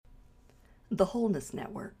The Wholeness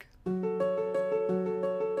Network.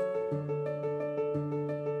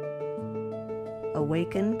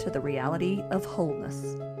 Awaken to the reality of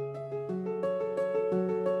wholeness.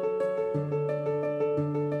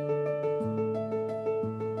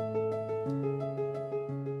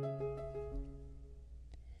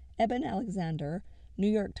 Eben Alexander, New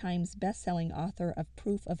York Times bestselling author of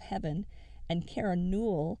Proof of Heaven, and Karen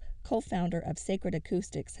Newell, co-founder of Sacred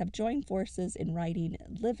Acoustics, have joined forces in writing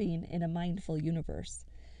Living in a Mindful Universe,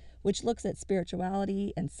 which looks at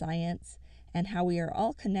spirituality and science and how we are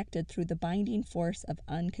all connected through the binding force of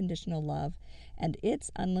unconditional love and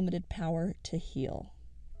its unlimited power to heal.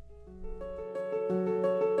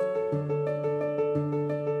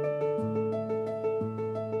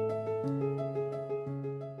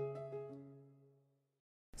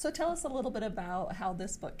 So tell us a little bit about how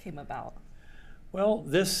this book came about. Well,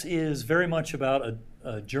 this is very much about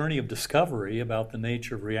a journey of discovery about the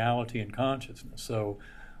nature of reality and consciousness. So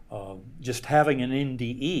just having an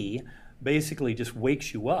NDE basically just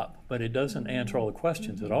wakes you up, but it doesn't answer all the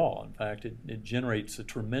questions at all. In fact, it generates a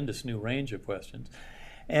tremendous new range of questions.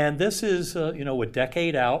 And this is, a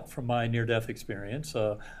decade out from my near-death experience.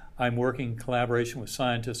 I'm working in collaboration with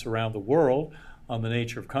scientists around the world on the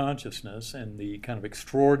nature of consciousness and the kind of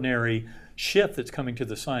extraordinary shift that's coming to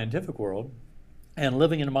the scientific world. And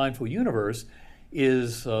Living in a Mindful Universe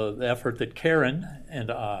is the effort that Karen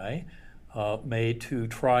and I made to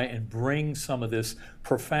try and bring some of this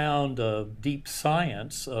profound, deep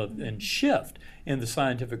science and shift in the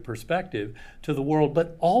scientific perspective to the world,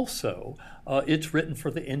 but also it's written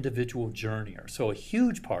for the individual journeyer. So a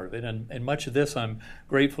huge part of it, and much of this I'm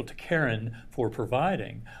grateful to Karen for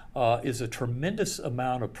providing, is a tremendous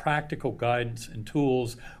amount of practical guidance and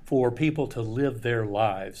tools for people to live their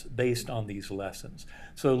lives based on these lessons.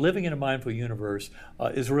 So Living in a Mindful Universe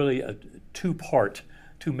is really a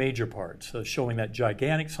two major parts, showing that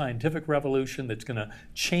gigantic scientific revolution that's going to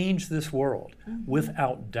change this world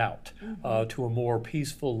without doubt to a more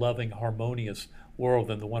peaceful, loving, harmonious world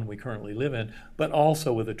than the one we currently live in, but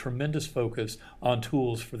also with a tremendous focus on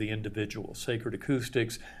tools for the individual, sacred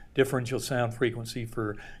acoustics, differential sound frequency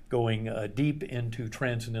for going deep into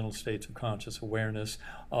transcendental states of conscious awareness,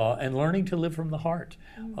 and learning to live from the heart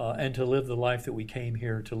and to live the life that we came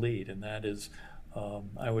here to lead. And that is,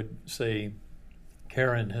 I would say,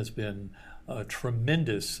 Karen has been a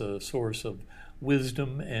tremendous source of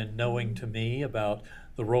wisdom and knowing to me about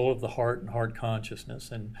the role of the heart and heart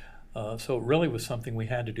consciousness, and so it really was something we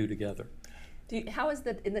had to do together. How is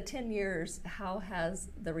that in the 10 years? How has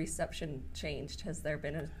the reception changed? Has there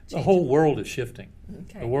been a change? The whole world is shifting.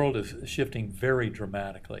 Okay. The world is shifting very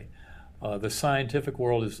dramatically. The scientific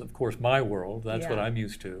world is, of course, my world. That's what I'm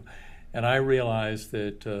used to, and I realize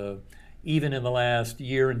that. Even in the last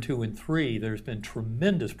year and 2 and 3, there's been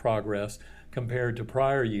tremendous progress compared to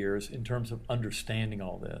prior years in terms of understanding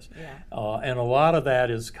all this. And a lot of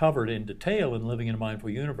that is covered in detail in Living in a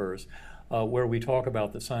Mindful Universe, where we talk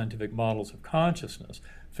about the scientific models of consciousness,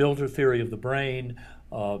 filter theory of the brain,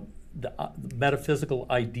 the metaphysical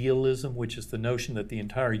idealism, which is the notion that the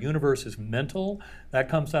entire universe is mental. That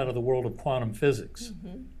comes out of the world of quantum physics.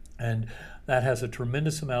 And that has a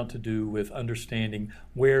tremendous amount to do with understanding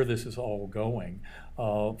where this is all going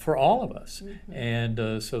for all of us.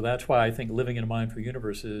 And so that's why I think Living in a Mindful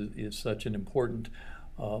Universe is such an important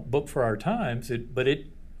book for our times. But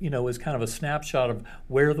it is kind of a snapshot of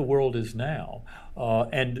where the world is now.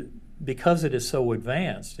 And because it is so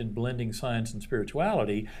advanced in blending science and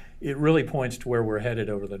spirituality, it really points to where we're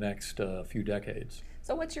headed over the next few decades.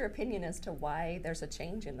 So what's your opinion as to why there's a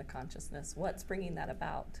change in the consciousness? What's bringing that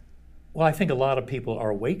about? Well, I think a lot of people are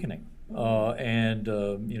awakening,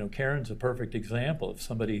 and Karen's a perfect example of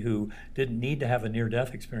somebody who didn't need to have a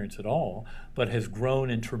near-death experience at all, but has grown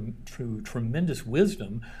into tremendous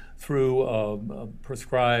wisdom through a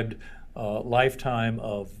prescribed lifetime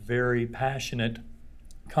of very passionate,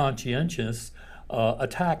 conscientious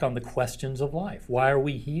attack on the questions of life. Why are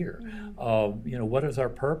we here? What is our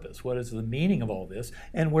purpose? What is the meaning of all this?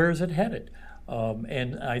 And where is it headed?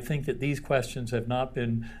 And I think that these questions have not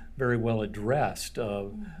been very well addressed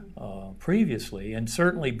previously, and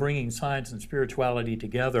certainly bringing science and spirituality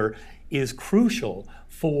together is crucial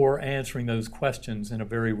for answering those questions in a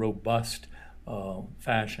very robust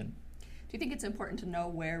fashion. Do you think it's important to know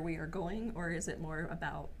where we are going, or is it more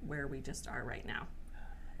about where we just are right now?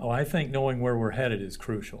 Oh, I think knowing where we're headed is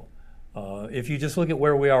crucial. If you just look at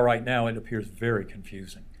where we are right now, it appears very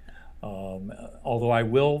confusing. Although I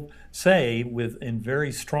will say, in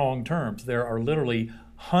very strong terms, there are literally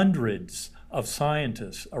hundreds of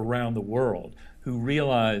scientists around the world who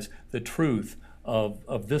realize the truth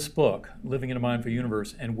of this book, Living in a Mindful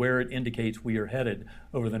Universe, and where it indicates we are headed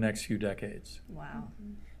over the next few decades. Wow.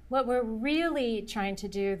 What we're really trying to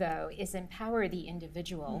do, though, is empower the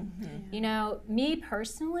individual. You know, me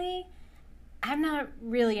personally, I'm not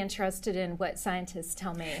really interested in what scientists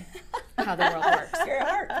tell me how the world works. You're an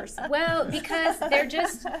art person. Well, because they're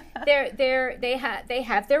just they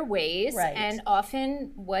have their ways, Right. and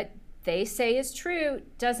often what they say is true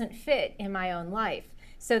doesn't fit in my own life.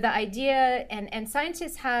 So the idea, and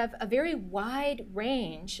scientists have a very wide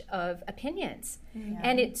range of opinions.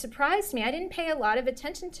 And it surprised me. I didn't pay a lot of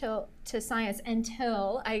attention to science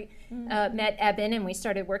until I met Eben and we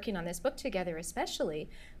started working on this book together especially.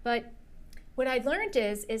 But what I learned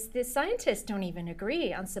is the scientists don't even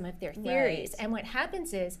agree on some of their theories. Right. And what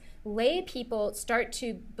happens is lay people start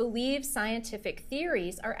to believe scientific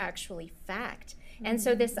theories are actually fact. And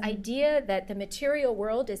so this idea that the material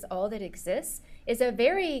world is all that exists is a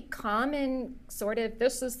very common sort of,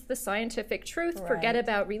 this is the scientific truth, forget Right.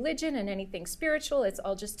 about religion and anything spiritual, it's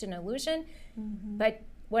all just an illusion. But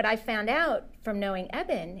what I found out from knowing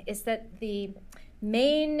Eben is that the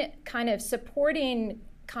main kind of supporting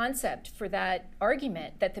concept for that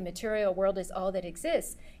argument that the material world is all that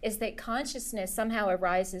exists is that consciousness somehow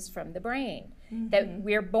arises from the brain, that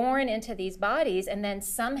we're born into these bodies and then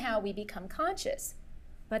somehow we become conscious.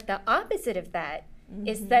 But the opposite of that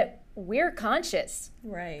is that we're conscious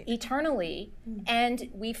Right. eternally and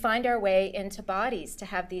we find our way into bodies to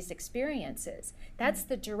have these experiences. That's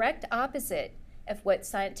the direct opposite of what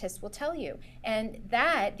scientists will tell you. And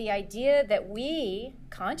that, the idea that we,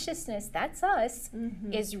 consciousness, that's us,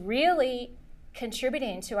 is really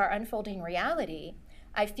contributing to our unfolding reality,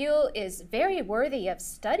 I feel is very worthy of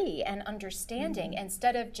study and understanding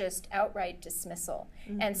instead of just outright dismissal.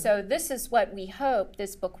 And so this is what we hope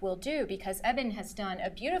this book will do, because Eben has done a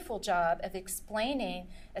beautiful job of explaining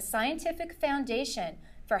a scientific foundation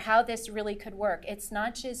for how this really could work. It's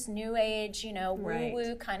not just new age, you know,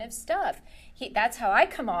 woo-woo kind of stuff. That's how I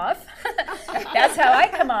come off. That's how I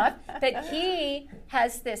come off. But he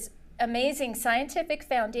has this amazing scientific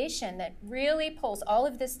foundation that really pulls all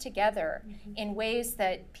of this together in ways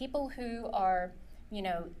that people who are, you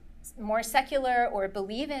know, more secular or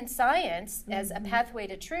believe in science as a pathway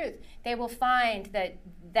to truth, they will find that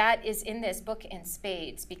that is in this book in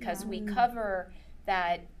spades, because we cover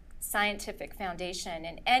that scientific foundation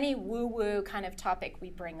in any woo-woo kind of topic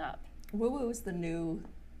we bring up. Woo-woo is the new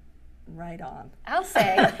right on. I'll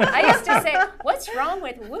say, I used to say, what's wrong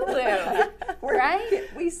with woo-woo? Right?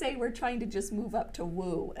 We say we're trying to just move up to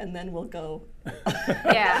woo, and then we'll go.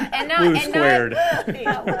 Yeah, and not, Woo and squared.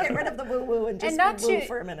 Yeah, we'll get rid of the woo-woo and just woo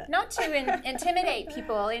for a minute. Not to intimidate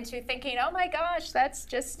people into thinking, oh my gosh, that's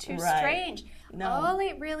just too strange. No. All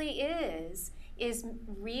it really is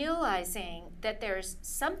realizing that there's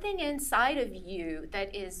something inside of you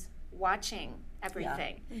that is watching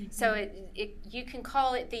everything. So you can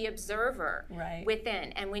call it the observer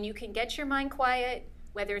within. And when you can get your mind quiet,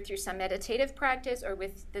 whether through some meditative practice or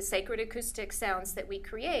with the sacred acoustic sounds that we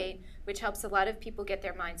create, which helps a lot of people get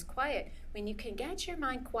their minds quiet, when you can get your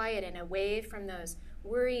mind quiet and away from those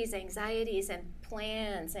worries, anxieties, and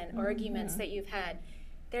plans and arguments that you've had,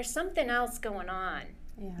 there's something else going on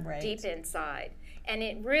deep inside. And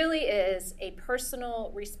it really is a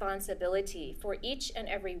personal responsibility for each and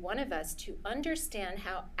every one of us to understand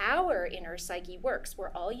how our inner psyche works.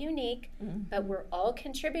 We're all unique, but we're all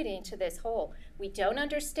contributing to this whole. We don't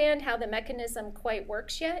understand how the mechanism quite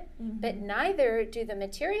works yet, but neither do the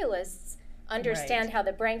materialists understand how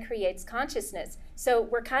the brain creates consciousness. So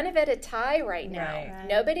we're kind of at a tie right now.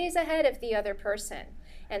 Nobody's ahead of the other person.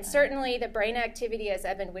 And certainly the brain activity, as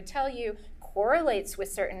Eben would tell you, correlates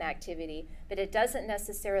with certain activity, but it doesn't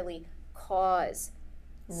necessarily cause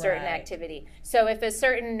certain activity. So if a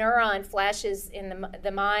certain neuron flashes in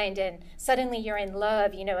the mind and suddenly you're in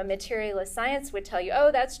love, you know, a materialist science would tell you,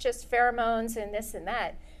 oh, that's just pheromones and this and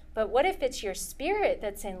that. But what if it's your spirit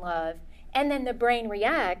that's in love and then the brain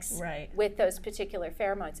reacts with those particular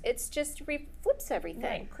pheromones? It's just flips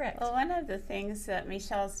everything. Correct. Well, one of the things that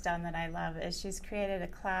Michelle's done that I love is she's created a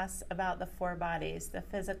class about the four bodies: the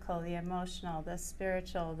physical, the emotional, the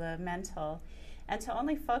spiritual, the mental. And to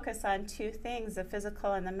only focus on two things, the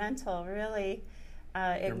physical and the mental, really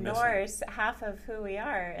ignores half of who we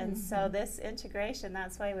are. And so this integration,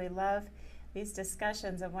 that's why we love these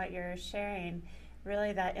discussions and what you're sharing.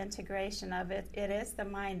 Really, that integration of it is the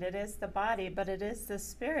mind, it is the body, but it is the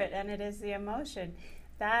spirit, and it is the emotion.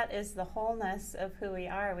 That is the wholeness of who we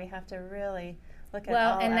are. We have to really look at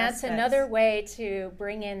all and that's another aspects. way to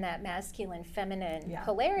bring in that masculine feminine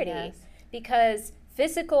polarity, because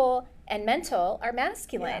physical and mental are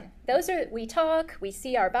masculine. Those are, we talk, we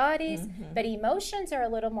see our bodies, but emotions are a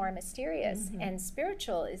little more mysterious, and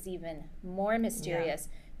spiritual is even more mysterious.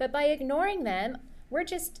 But by ignoring them, we're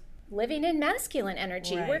just living in masculine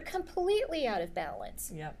energy. Right. We're completely out of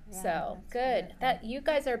balance. Yep. So good. That you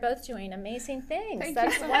guys are both doing amazing things. Thank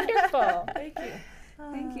That's you. wonderful. Thank you.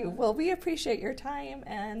 Thank you. Well, we appreciate your time,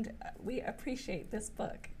 and we appreciate this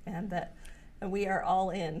book, and that we are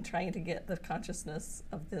all in trying to get the consciousness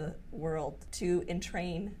of the world to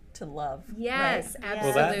entrain to love. Yes, right?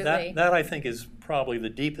 absolutely. Well, that I think is probably the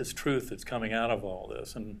deepest truth that's coming out of all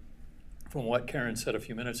this. And from what Karen said a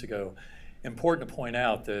few minutes ago, important to point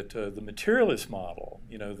out that the materialist model,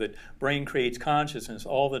 that brain creates consciousness,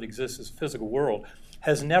 all that exists is physical world,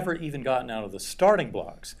 has never even gotten out of the starting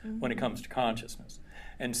blocks when it comes to consciousness.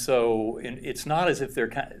 And so it's not as if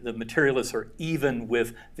the materialists are even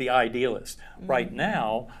with the idealists. Right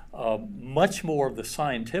now, much more of the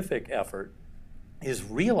scientific effort is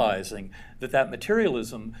realizing that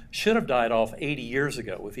materialism should have died off 80 years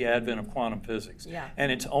ago with the advent of quantum physics. Yeah.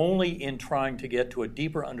 And it's only in trying to get to a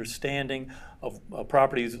deeper understanding of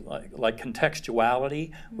properties like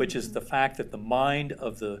contextuality, which is the fact that the mind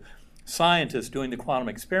of the scientist doing the quantum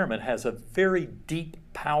experiment has a very deep,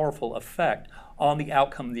 powerful effect on the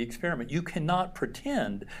outcome of the experiment. You cannot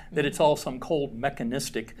pretend that it's all some cold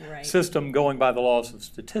mechanistic system going by the laws of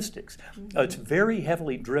statistics. It's very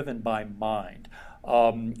heavily driven by mind.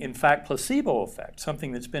 In fact, placebo effect,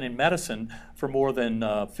 something that's been in medicine for more than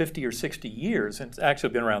 50 or 60 years, and it's actually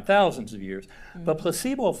been around thousands of years, but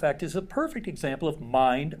placebo effect is a perfect example of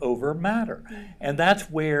mind over matter. And that's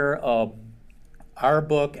where our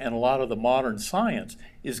book and a lot of the modern science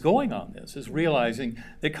is going on this, is realizing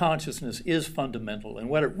that consciousness is fundamental. And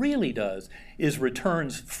what it really does is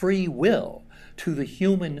returns free will to the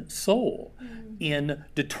human soul in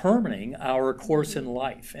determining our course in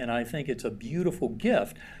life. And I think it's a beautiful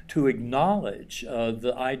gift to acknowledge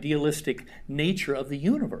the idealistic nature of the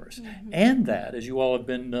universe. And that, as you all have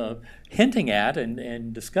been hinting at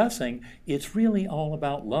and discussing, it's really all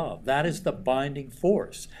about love. That is the binding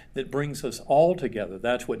force that brings us all together.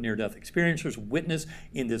 That's what near-death experiencers witness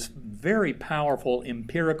in this very powerful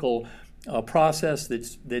empirical process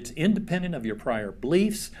that's independent of your prior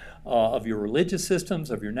beliefs, of your religious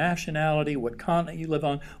systems, of your nationality, what continent you live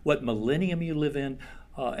on, what millennium you live in.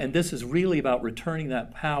 And this is really about returning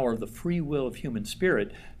that power, the free will of human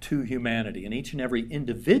spirit, to humanity. And each and every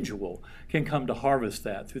individual can come to harvest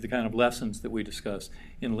that through the kind of lessons that we discuss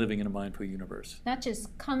in Living in a Mindful Universe. Not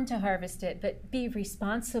just come to harvest it, but be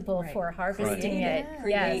responsible for harvesting it.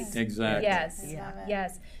 Yes. Exactly. Yes.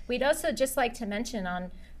 Yes. We'd also just like to mention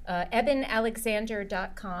on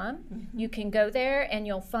ebenalexander.com, you can go there and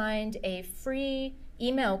you'll find a free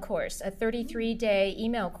email course, a 33-day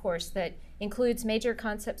email course that includes major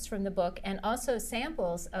concepts from the book and also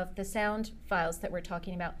samples of the sound files that we're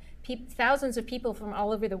talking about. Thousands of people from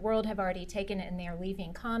all over the world have already taken it, and they're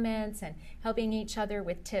leaving comments and helping each other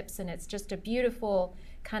with tips, and it's just a beautiful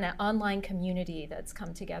kind of online community that's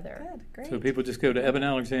come together. Good, great. So people just go to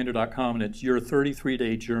ebenalexander.com, and it's your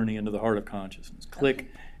 33-day journey into the heart of consciousness. Click,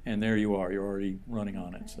 and there you are. You're already running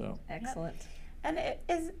on it. So Excellent. And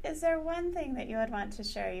is there one thing that you would want to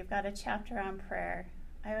share? You've got a chapter on prayer.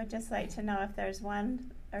 I would just like to know if there's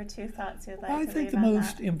one or two thoughts you'd like to leave on that. I think the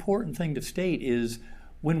most important thing to state is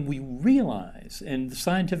when we realize, and the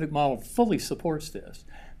scientific model fully supports this,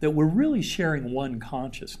 that we're really sharing one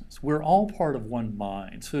consciousness. We're all part of one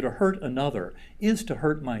mind. So to hurt another is to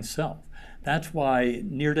hurt myself. That's why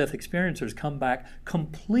near-death experiencers come back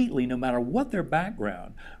completely, no matter what their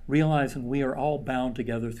background, realizing we are all bound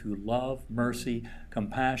together through love, mercy,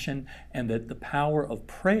 compassion, and that the power of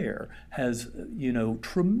prayer has,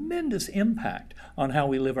 tremendous impact on how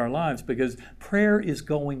we live our lives, because prayer is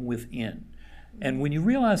going within. And when you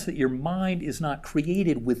realize that your mind is not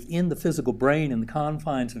created within the physical brain in the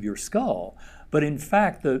confines of your skull, but in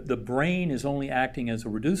fact the brain is only acting as a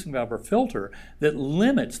reducing valve or filter that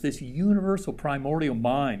limits this universal primordial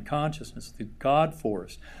mind, consciousness, the God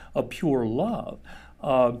force of pure love,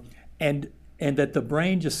 and that the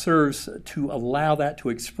brain just serves to allow that to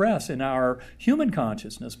express in our human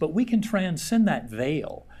consciousness, but we can transcend that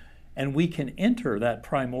veil, and we can enter that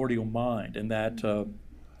primordial mind and that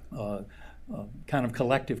kind of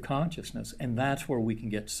collective consciousness, and that's where we can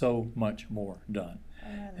get so much more done.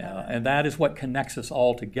 And that is what connects us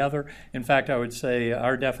all together. In fact, I would say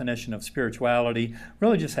our definition of spirituality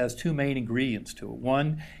really just has two main ingredients to it.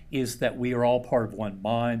 One is that we are all part of one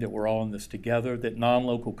mind, that we're all in this together, that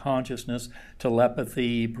non-local consciousness,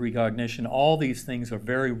 telepathy, precognition, all these things are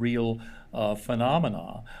very real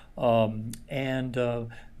phenomena, and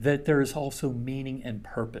that there is also meaning and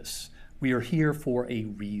purpose. We are here for a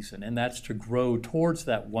reason, and that's to grow towards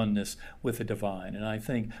that oneness with the divine. And I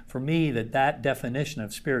think, for me, that definition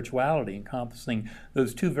of spirituality, encompassing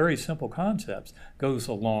those two very simple concepts, goes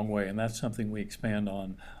a long way, and that's something we expand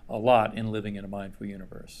on a lot in Living in a Mindful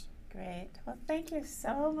Universe. Great. Well, thank you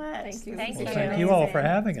so much. Thank you. Thank Well, you. thank you all for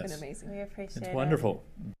having It's us. been amazing. We appreciate it. It's wonderful.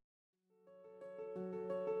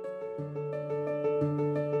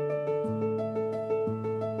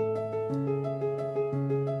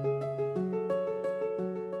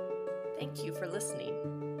 Thank you for listening.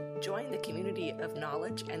 Join the community of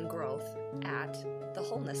knowledge and growth at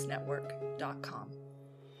thewholenessnetwork.com.